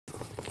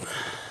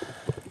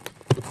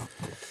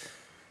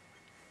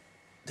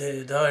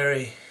Dear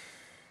Diary,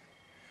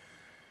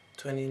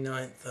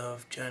 29th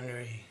of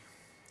January.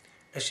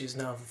 Actually, it's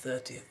now the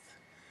 30th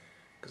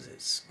because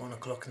it's 1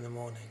 o'clock in the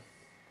morning.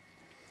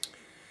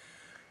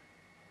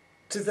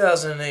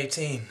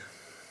 2018.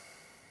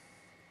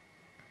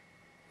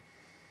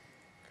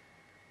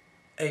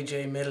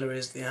 A.J. Miller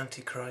is the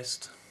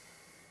Antichrist.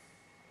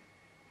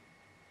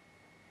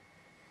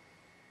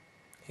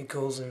 He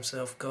calls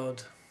himself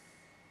God.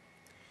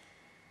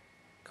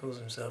 Calls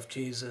himself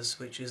Jesus,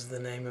 which is the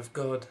name of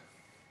God.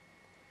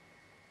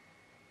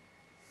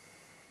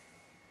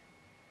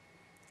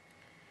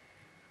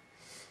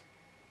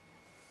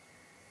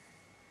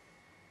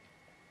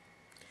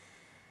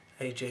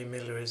 A.J.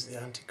 Miller is the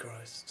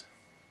Antichrist.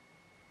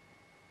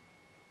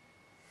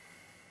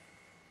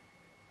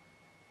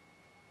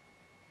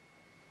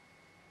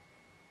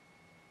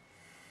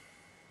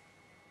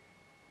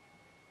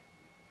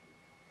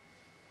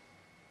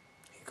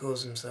 He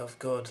calls himself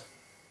God.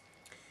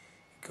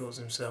 He calls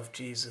himself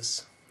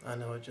Jesus. I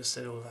know I just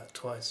said all that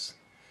twice.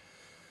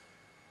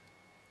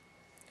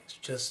 It's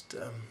just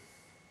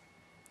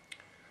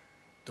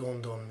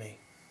dawned on me.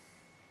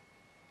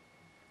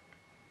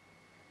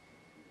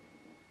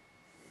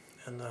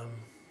 And I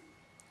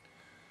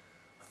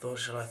thought,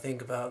 shall I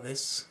think about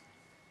this?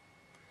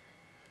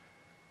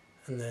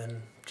 And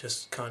then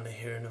just kind of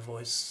hearing a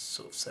voice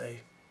sort of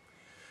say,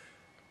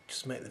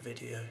 just make the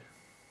video.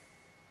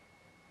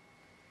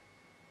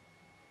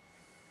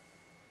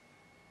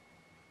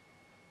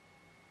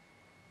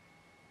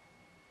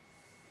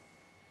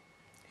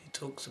 He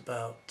talks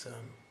about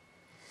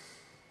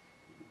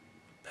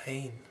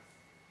pain.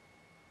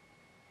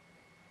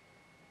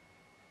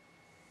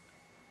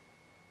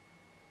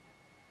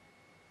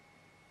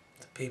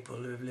 The people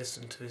who have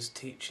listened to his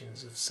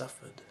teachings have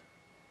suffered.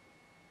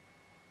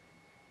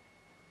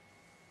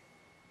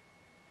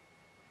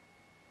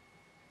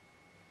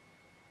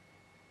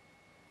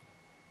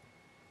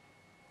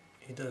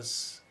 He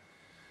does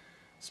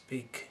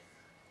speak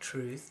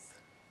truth,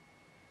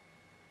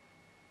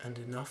 and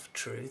enough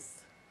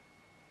truth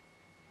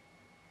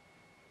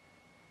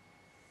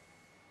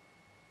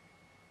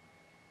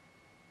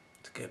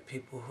to get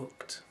people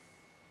hooked.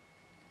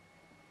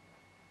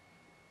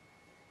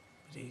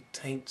 But he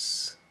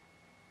taints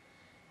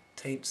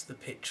the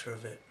picture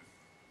of it.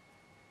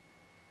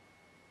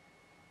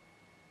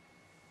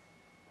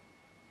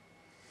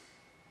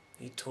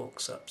 He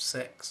talks up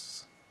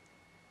sex.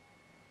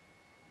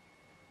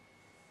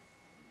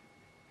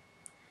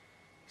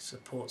 He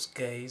supports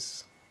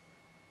gays.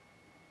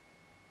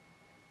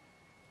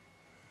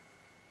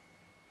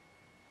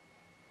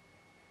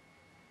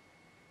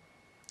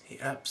 He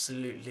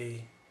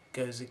absolutely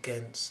goes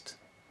against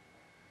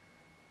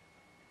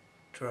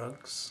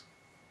drugs,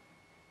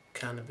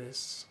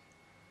 cannabis,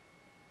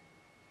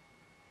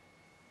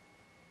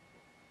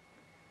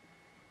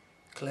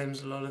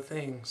 claims a lot of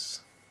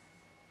things.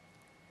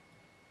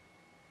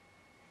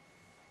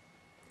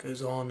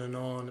 Goes on and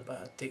on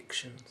about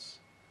addictions.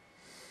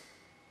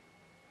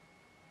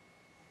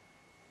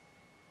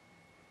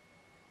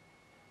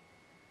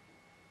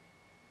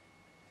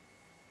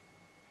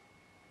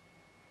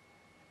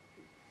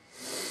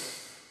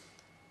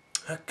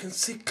 I can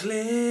see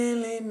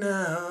clearly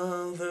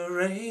now the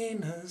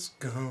rain has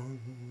gone.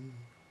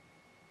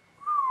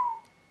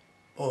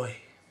 Boy.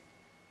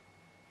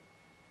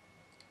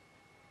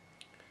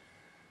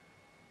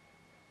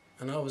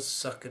 And I was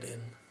suckered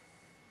in.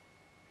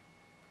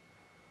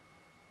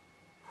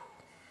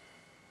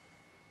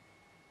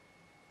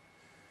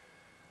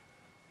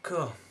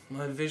 God,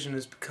 my vision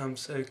has become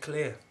so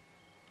clear.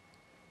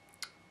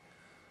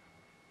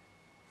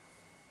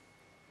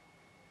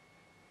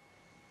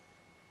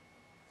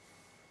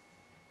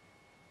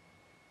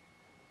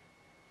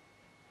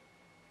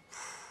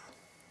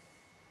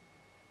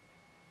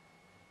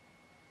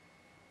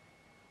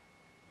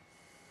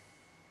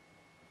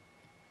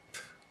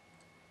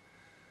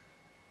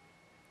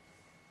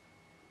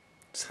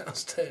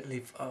 Sounds totally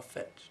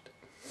far-fetched.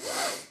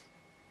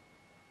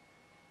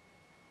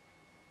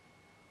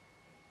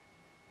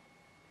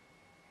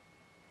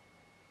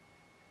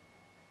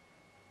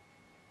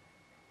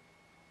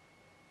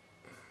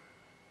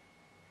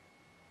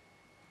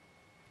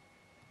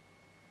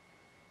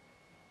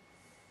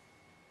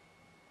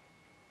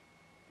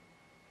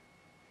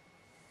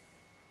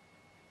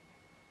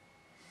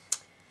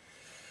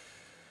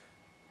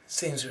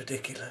 Seems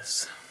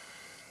ridiculous.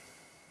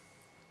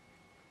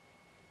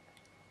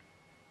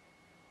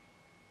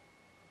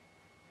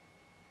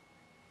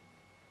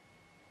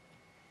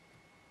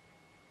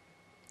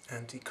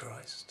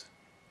 Antichrist.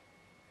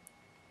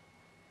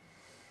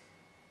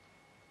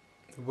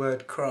 The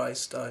word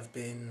Christ I've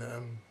been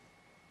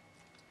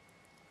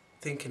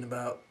thinking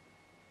about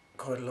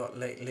quite a lot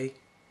lately.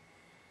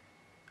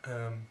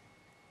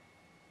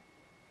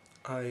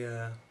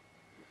 I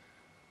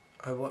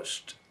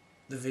watched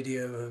the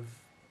video of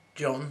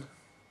John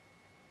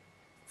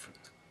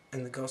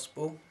in the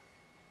Gospel.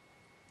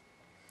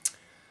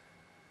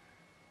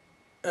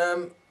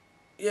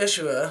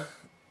 Yeshua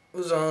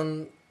was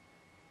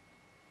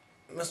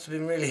must have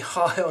been really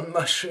high on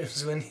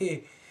mushrooms when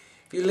he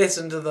If you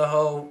listen to the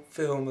whole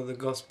film of the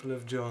Gospel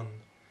of John,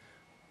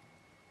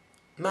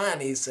 man,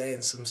 he's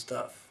saying some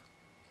stuff.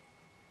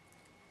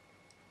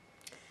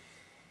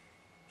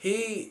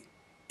 And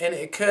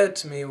it occurred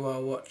to me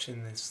while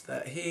watching this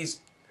that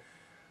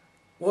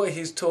what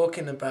he's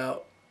talking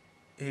about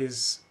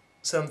is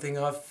something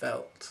I've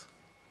felt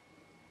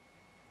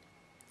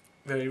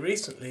very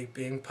recently,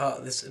 being part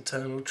of this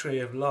eternal tree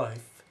of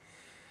life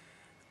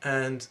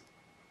and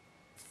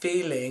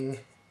feeling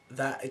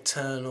that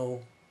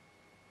eternal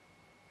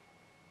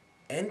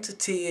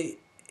entity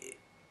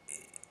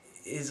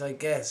is, I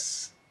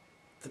guess,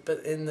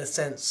 but in the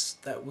sense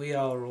that we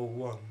are all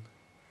one,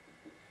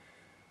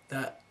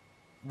 that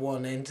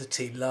one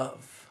entity,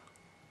 love.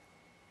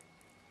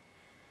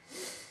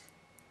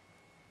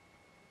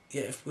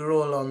 Yet if we're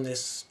all on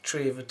this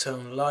tree of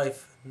eternal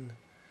life, and at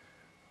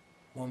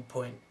one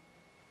point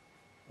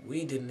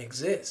we didn't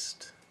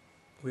exist,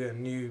 we're a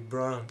new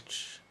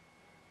branch.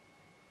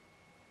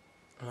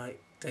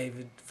 Like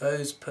David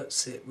Vose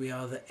puts it, we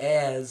are the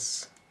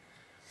heirs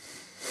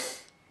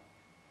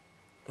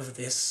of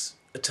this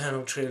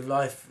eternal tree of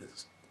life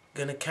that's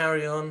going to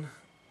carry on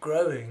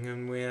growing,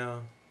 and we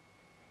are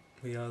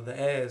the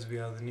heirs, we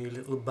are the new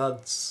little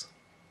buds.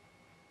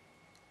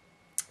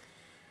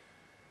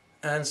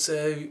 And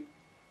so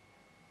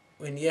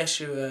when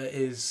Yeshua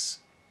is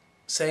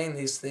saying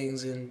these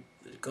things in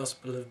the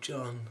Gospel of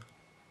John,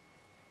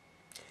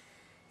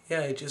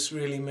 it just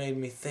really made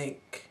me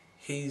think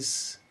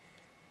he's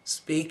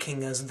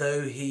speaking as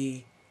though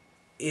he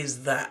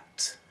is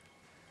that.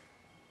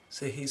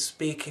 So he's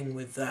speaking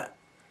with that.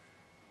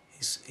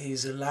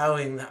 He's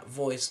allowing that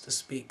voice to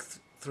speak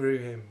through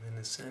him, in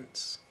a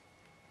sense.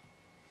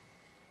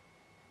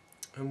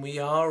 And we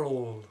are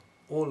all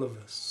of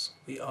us,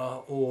 we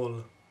are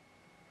all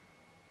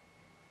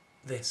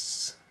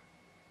this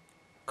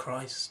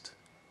Christ.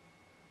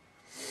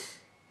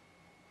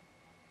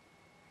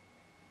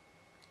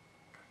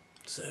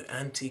 So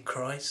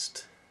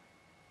anti-Christ,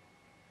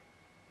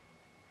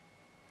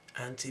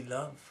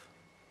 anti-love.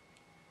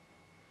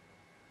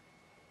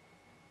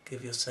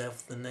 Give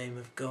yourself the name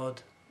of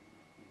God,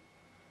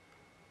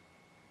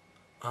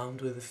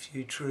 armed with a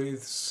few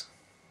truths.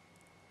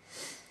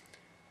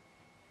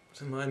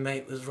 So my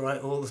mate was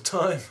right all the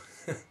time.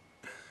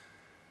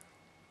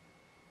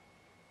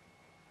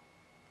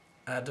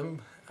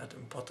 Adam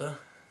Potter.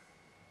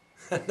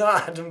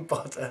 Not Adam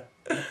Potter.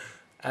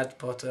 Ad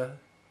Potter.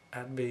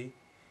 Ad B.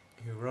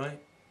 You're right.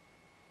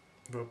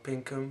 Rob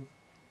Pinkham.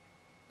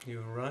 You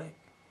were right.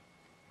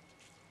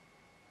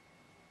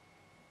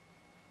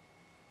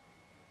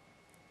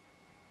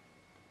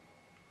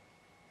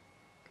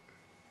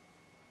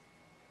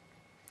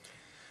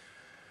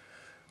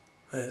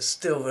 Well, it's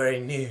still very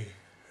new.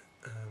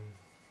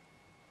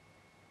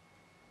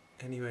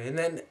 Anyway, and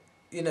then,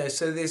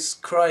 so this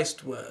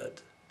Christ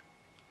word,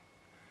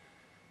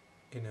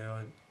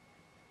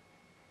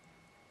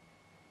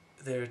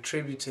 they're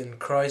attributing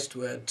Christ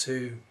word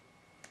to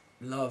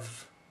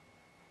love,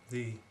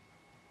 the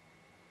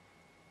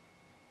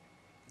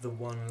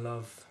one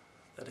love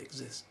that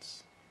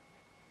exists.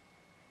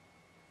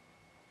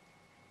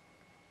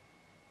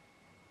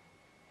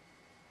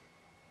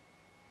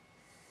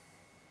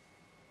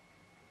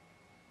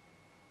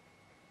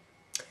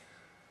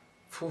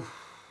 Whew.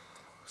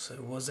 So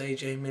was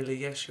A.J. Miller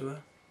Yeshua?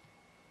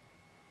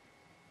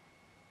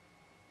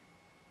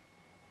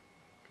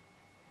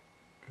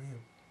 Yeah,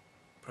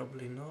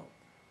 probably not.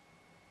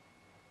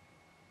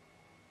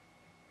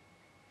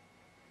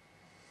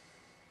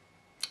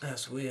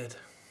 That's weird.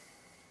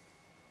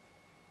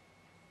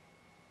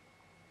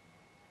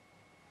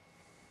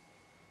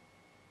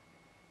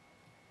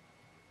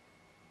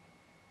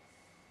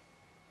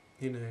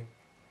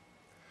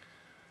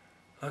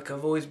 Like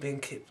I've always been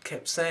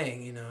kept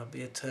saying, I'd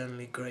be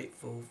eternally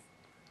grateful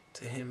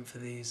to him for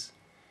these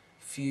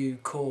few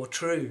core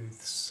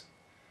truths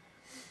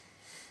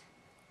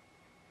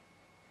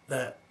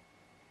that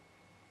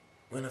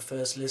when I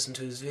first listened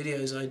to his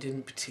videos I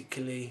didn't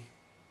particularly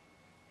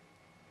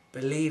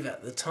believe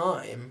at the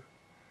time.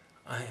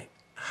 I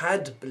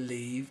had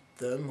believed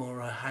them,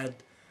 or I had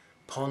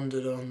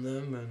pondered on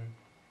them, and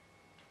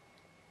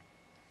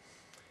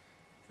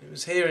it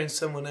was hearing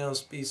someone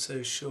else be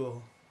so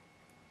sure.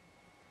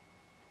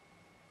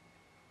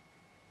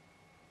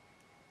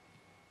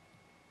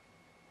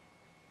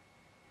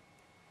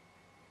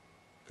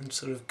 And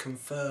sort of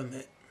confirm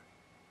it,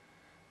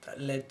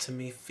 that led to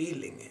me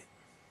feeling it.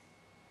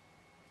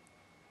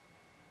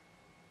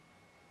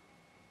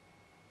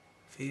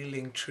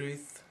 Feeling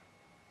truth,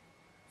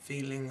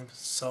 feeling of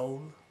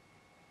soul.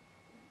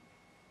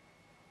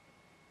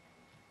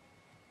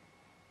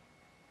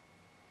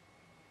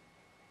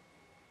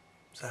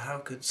 So how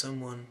could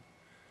someone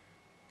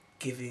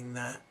giving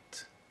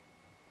that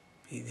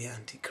be the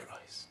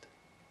Antichrist?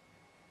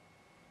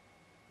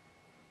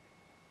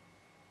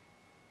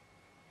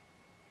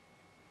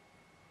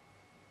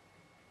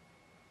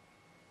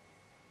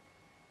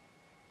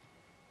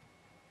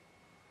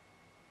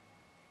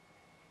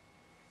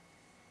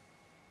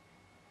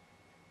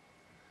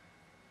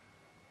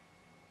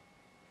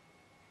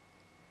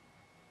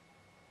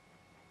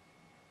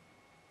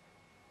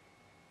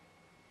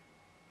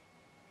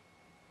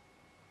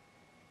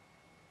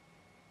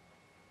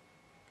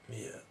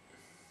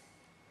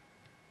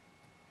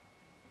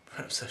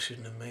 Perhaps I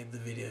shouldn't have made the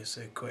video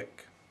so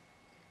quick.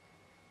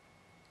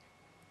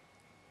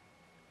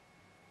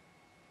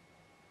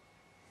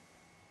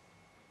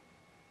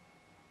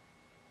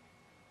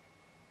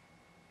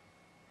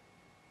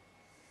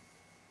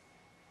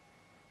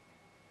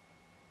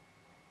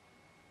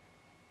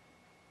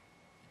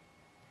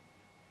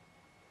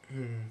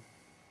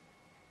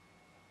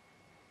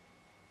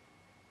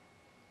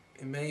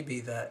 It may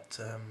be that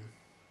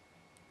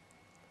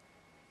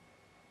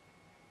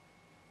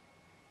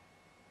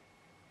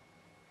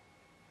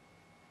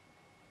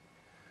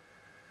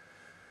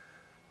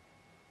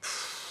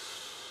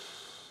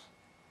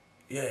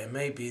yeah, it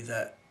may be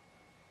that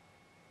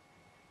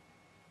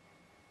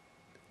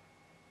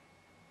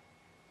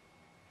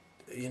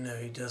he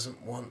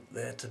doesn't want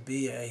there to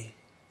be a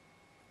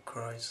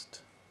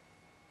Christ.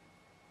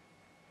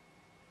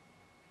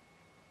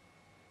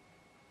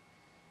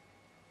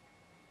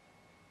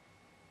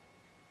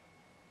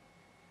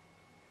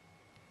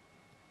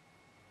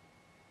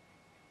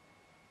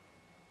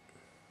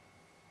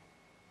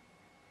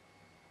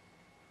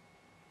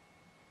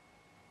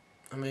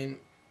 I mean,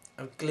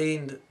 I've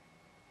gleaned,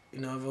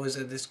 I've always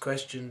had this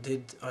question,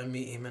 did I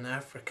meet him in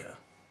Africa?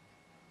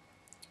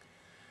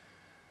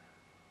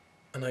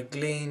 And I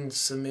gleaned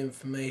some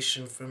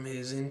information from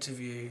his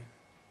interview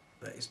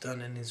that he's done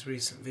in his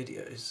recent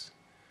videos.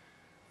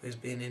 He's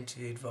being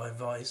interviewed by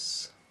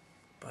Vice.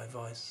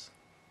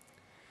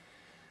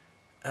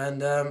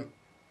 And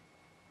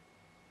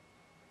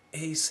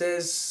he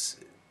says,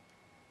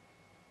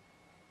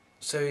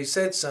 so he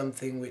said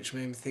something which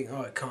made me think,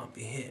 oh, it can't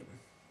be him.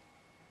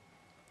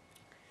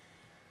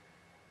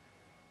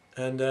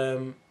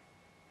 And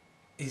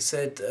he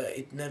said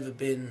he'd never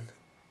been,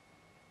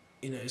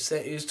 he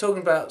was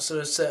talking about sort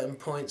of certain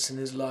points in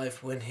his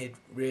life when he'd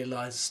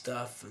realised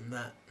stuff and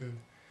that. And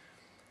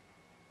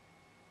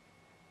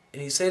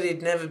he said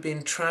he'd never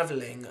been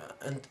travelling,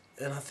 and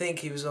I think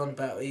he was on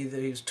about either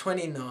he was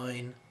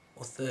 29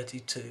 or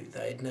 32,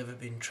 that he'd never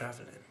been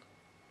travelling.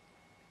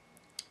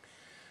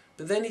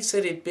 But then he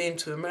said he'd been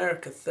to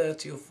America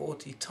 30 or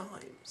 40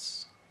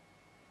 times.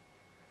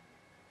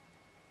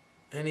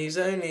 And he's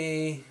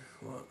only,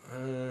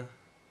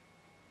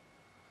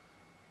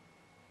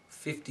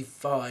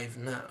 55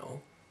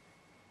 now.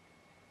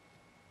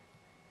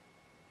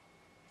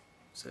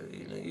 So,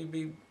 you'd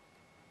be,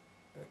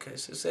 okay,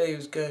 so say he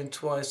was going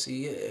twice a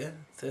year,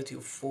 30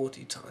 or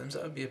 40 times,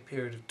 that would be a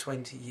period of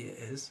 20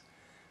 years.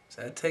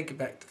 So I'd take it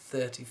back to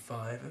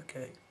 35,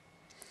 okay.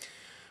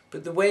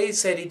 But the way he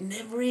said he'd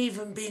never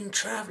even been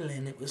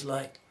travelling, it was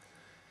like,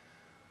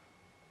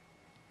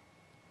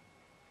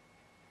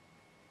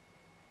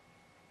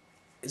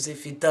 as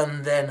if he'd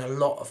done then a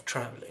lot of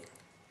travelling.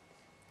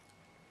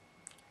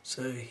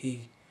 So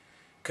he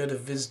could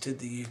have visited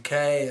the UK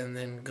and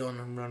then gone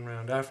and run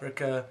around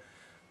Africa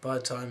by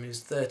the time he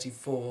was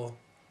 34,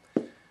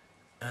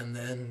 and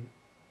then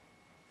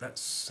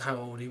that's how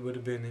old he would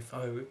have been if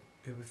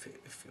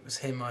it was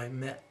him I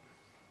met.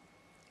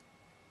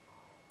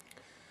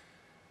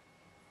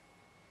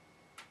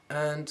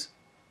 But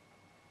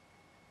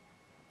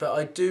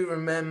I do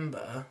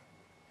remember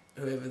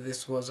whoever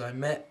this was I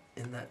met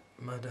in that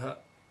mud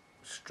hut,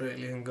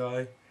 Australian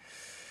guy.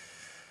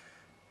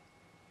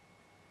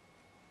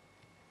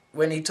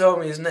 When he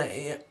told me his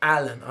name,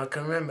 Alan, I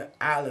can remember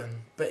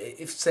Alan, but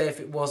if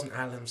it wasn't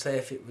Alan, say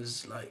if it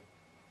was like,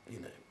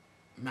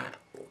 Matt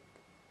or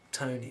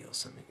Tony or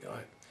something,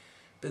 right?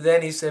 But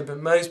then he said,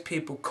 but most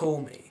people call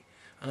me,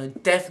 and I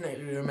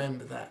definitely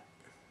remember that.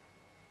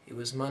 It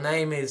was, my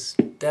name is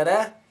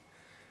Dada,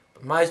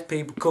 but most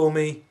people call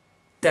me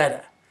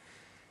Dada.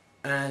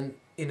 And,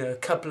 a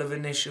couple of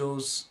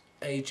initials,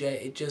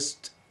 AJ,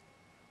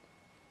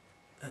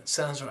 that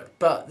sounds right.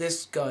 But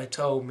this guy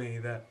told me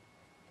that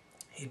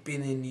he'd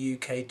been in the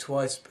UK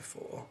twice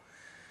before.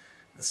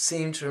 I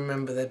seem to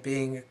remember there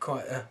being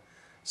quite a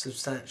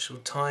substantial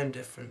time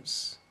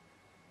difference.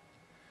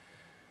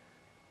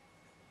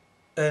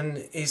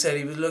 And he said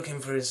he was looking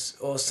for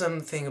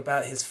something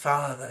about his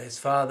father. His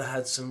father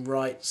had some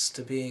rights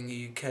to being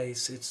a UK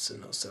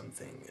citizen or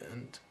something,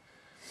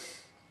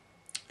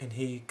 and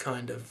he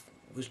kind of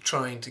was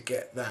trying to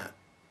get that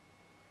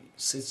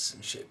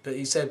citizenship. But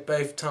he said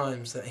both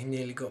times that he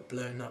nearly got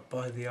blown up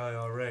by the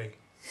IRA.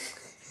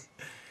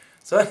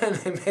 So I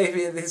don't know,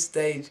 maybe at this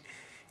stage,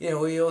 he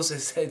also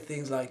said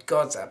things like,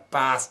 God's a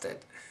bastard.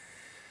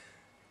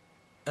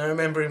 And I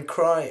remember him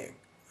crying.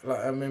 Like,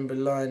 I remember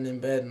lying in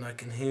bed and I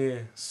can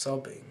hear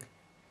sobbing.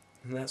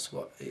 And that's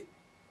what it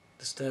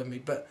disturbed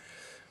me. But,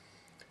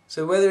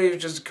 so whether he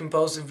was just a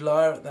compulsive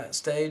liar at that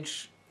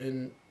stage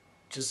and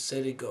just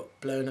said he got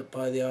blown up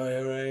by the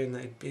IRA and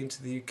they'd been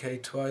to the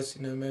UK twice,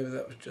 maybe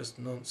that was just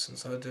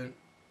nonsense, I don't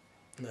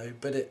know.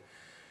 But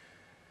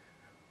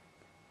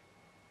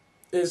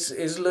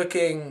it's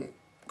looking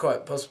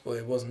quite possible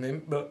it wasn't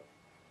him, but,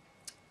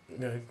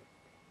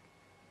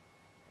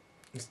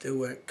 he still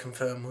won't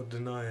confirm or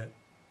deny it.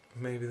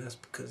 Maybe that's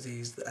because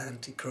he's the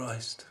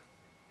Antichrist.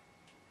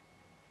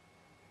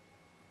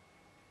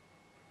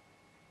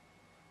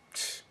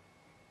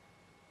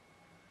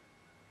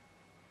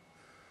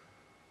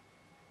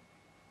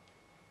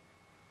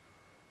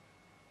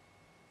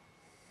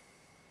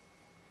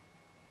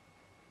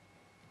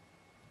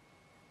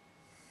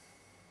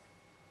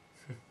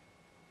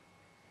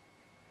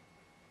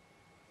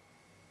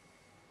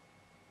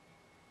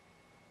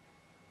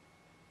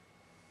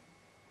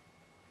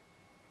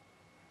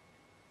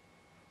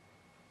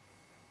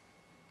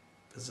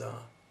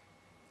 bizarre.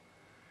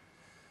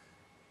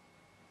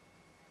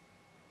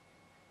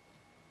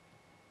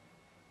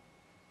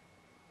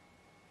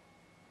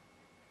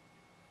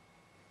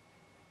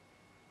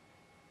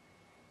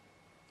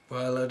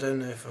 Well, I don't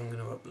know if I'm going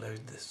to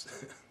upload this.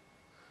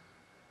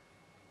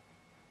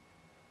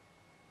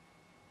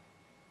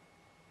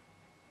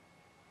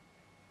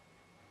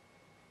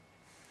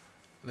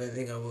 I don't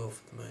think I will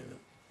for the moment.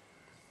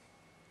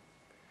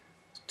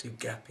 It's too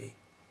gappy.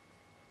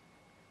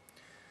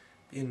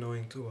 Be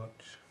annoying to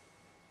watch.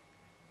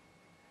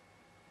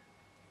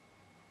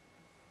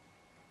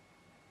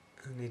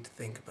 I need to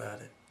think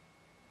about it.